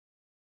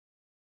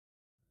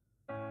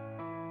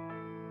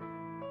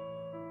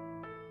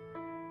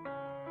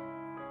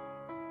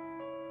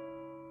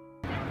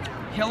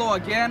Hello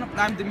again,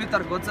 I'm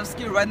Dimitar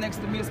Gocevski. Right next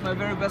to me is my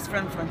very best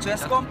friend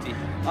Francesco.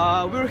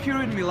 We're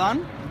here in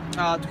Milan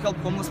to help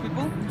homeless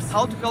people.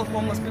 How to help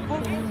homeless people?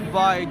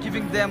 By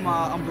giving them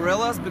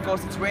umbrellas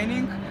because it's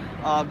raining,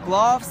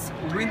 gloves,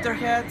 winter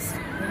hats,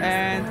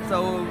 and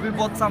so we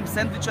bought some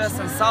sandwiches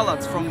and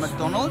salads from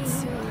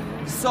McDonald's.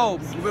 So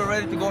we're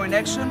ready to go in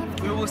action.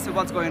 We will see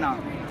what's going on.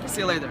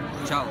 See you later.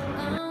 Ciao.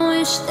 I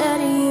wish that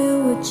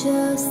you would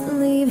just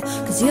leave,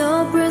 'cause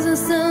your presence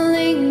still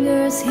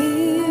lingers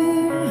here,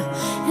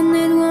 and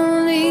it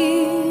won't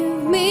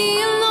leave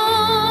me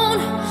alone.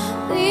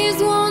 These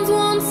wounds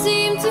won't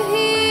seem to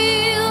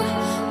heal.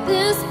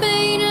 This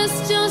pain is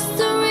just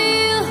too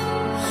real.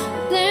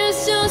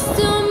 There's just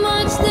too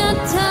much that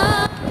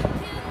time.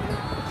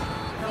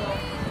 Hello.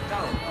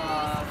 Ciao.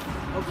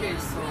 Okay,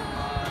 so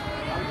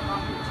are you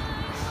hungry?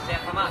 Sei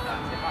affamata?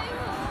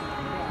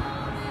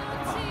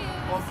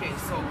 Okay,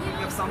 so we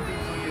have something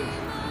for you.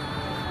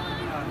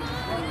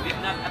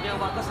 Abbiamo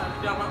qualcosa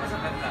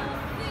per te.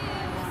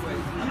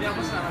 Abbiamo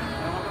qualcosa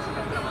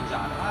per te da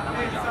mangiare. Da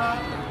mangiare.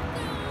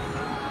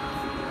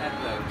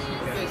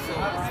 Okay, so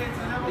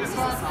this is a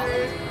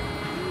salad.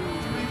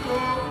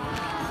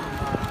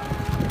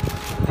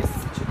 This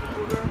is chicken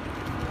burger.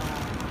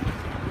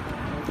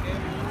 Okay.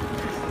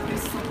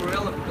 This is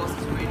umbrella because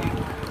it's raining.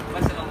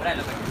 Questo è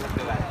l'ombrello perché sta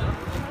piovendo.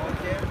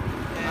 Okay.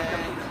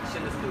 And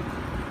Scende su.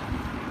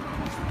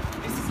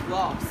 this is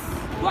gloves.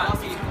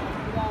 Guanti.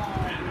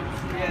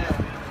 Yeah.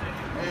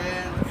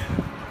 And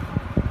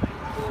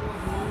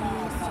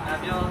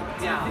Abbiamo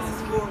this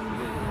is for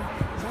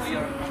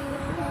your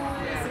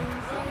yeah.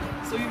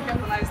 So you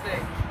have a nice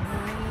day.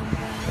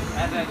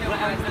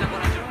 una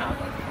buona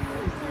giornata.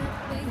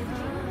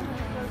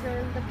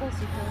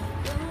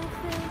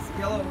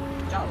 Hello.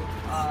 Ciao.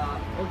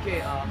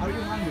 Okay. Are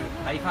you hungry?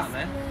 Hai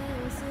fame?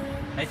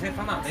 Sei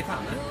affamato? Hai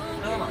fame?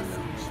 Una domanda.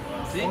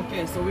 Sì?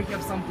 Okay, so we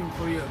have something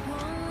for you.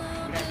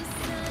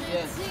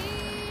 Yes.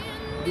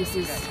 This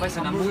is Questo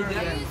è un hamburger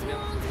hamburger.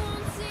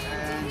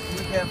 and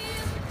we have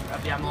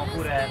Abbiamo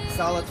pure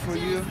salad for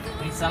you.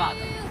 un'insalata.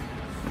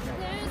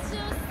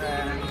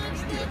 And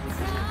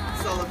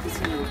salad is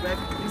in your bag.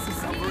 This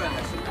is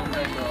umbrella.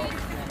 Ombrello.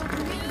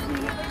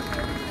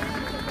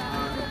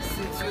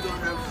 Since you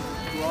don't have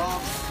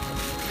gloves,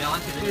 Abbiamo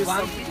anche dei here's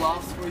some guanti.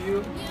 gloves for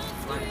you.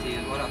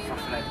 Guanti, ora fa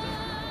freddo.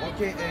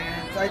 Okay,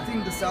 and I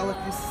think the salad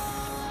is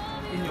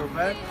in your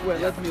bag. Well,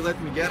 let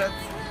me get it.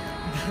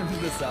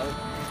 The salad.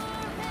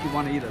 You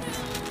wanna eat it?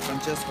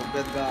 Francesco,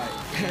 bad guy.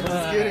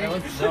 Just kidding.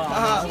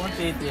 I want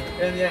to eat it.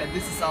 And yeah,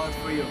 this is salad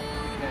for you.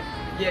 Okay.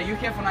 Yeah, you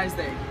have a nice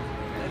day.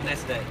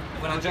 Next day.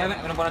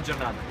 Una buona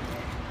giornata.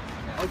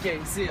 Okay,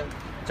 see you.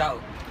 Ciao.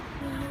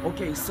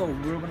 Okay, so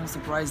we're gonna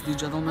surprise the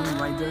gentleman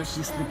right there.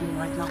 He's sleeping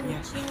right now.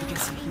 Yeah, you can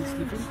see he's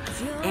sleeping.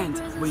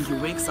 And when he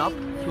wakes up,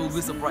 he will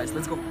be surprised.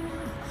 Let's go.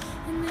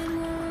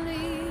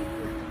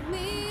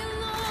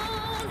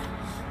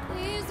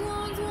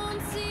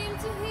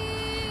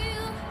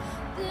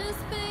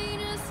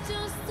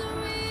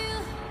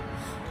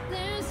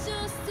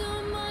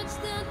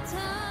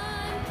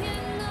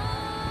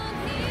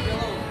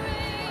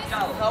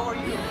 Ciao. How are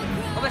you?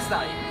 Come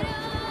stai?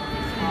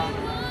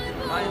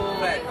 Vai,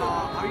 freddo.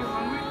 Are you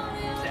hungry?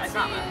 Hai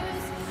fame?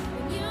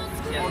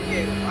 Sì,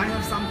 Okay, I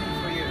have something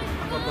for you.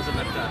 ho qualcosa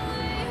per te.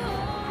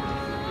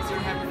 It's your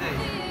happy day.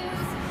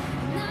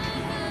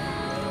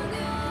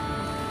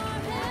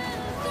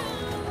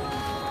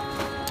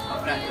 Fa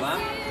freddo, eh?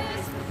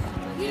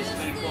 It's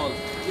very cold.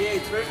 Yeah,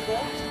 it's very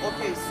cold.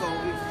 Okay, so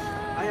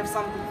I have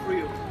something for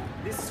you.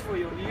 This is for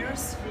your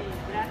ears.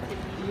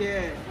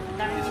 Yeah.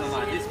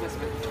 Insomma,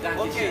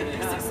 Okay,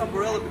 this is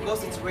umbrella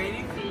because it's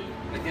raining.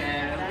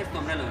 perché questo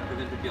ombrello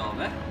perché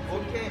piove.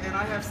 Okay, and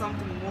I have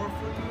something more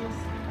for you.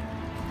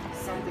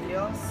 Something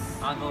else.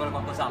 Anche ancora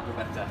qualcos'altro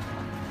per te.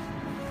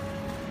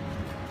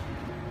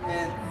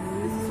 And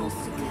this is also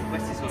for you.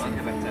 Questi sono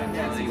anche per te. Yeah,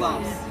 Sono it's dei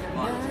gloves.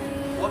 guanti.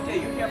 Okay,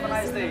 you have a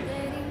nice day.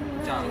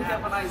 Ciao. You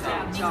have a nice day.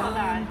 Ciao.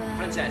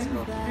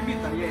 Francesco.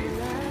 Dimitar, yeah.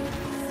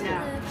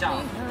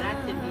 Ciao.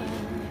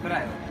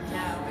 Prego.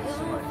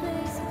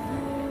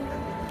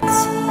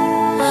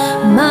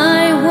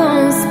 My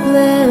once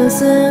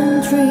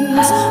pleasant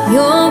dreams,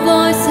 your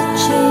voice had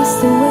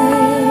chased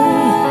away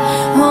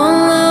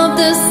all of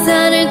the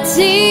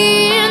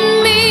sanity in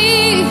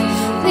me.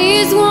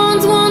 These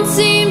wounds won't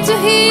seem to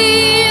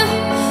heal.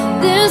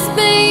 This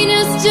pain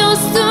is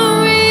just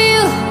too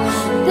real.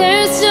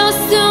 There's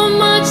just too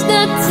much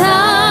that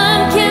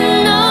time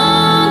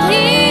cannot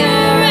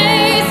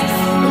erase.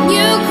 When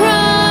you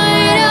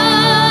cried,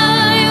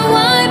 I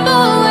wipe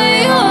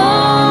away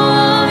all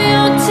of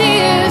your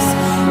tears.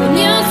 When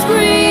you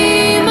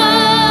scream,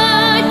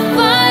 I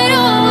fight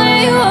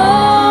away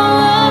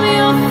all of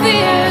your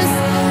fears.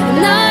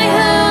 And I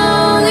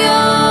held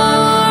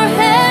your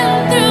hand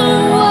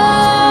through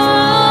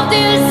all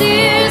these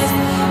years,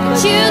 but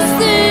you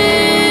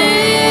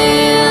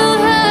still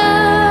have.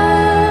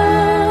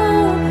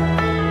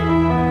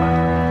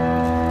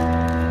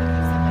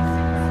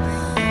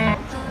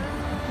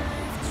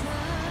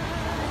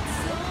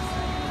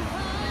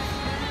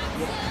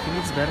 I think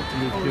it's better to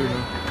live here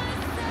now.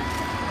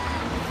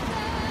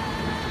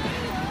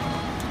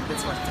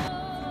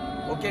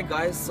 Okay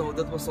guys, so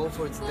that was all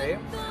for today.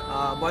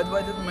 By the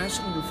way, I didn't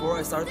mention before,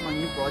 I started my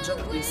new project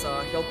is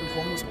helping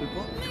homeless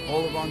people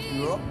all around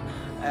Europe,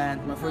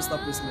 and my first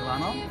stop is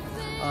Milano.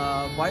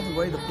 By the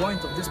way, the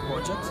point of this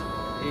project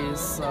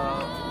is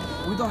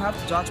we don't have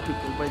to judge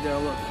people by their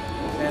look,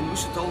 and we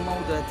should all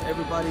know that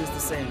everybody is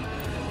the same.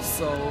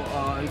 So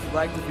if you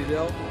like the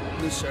video,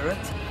 please share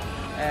it,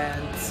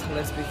 and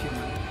let's be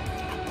human.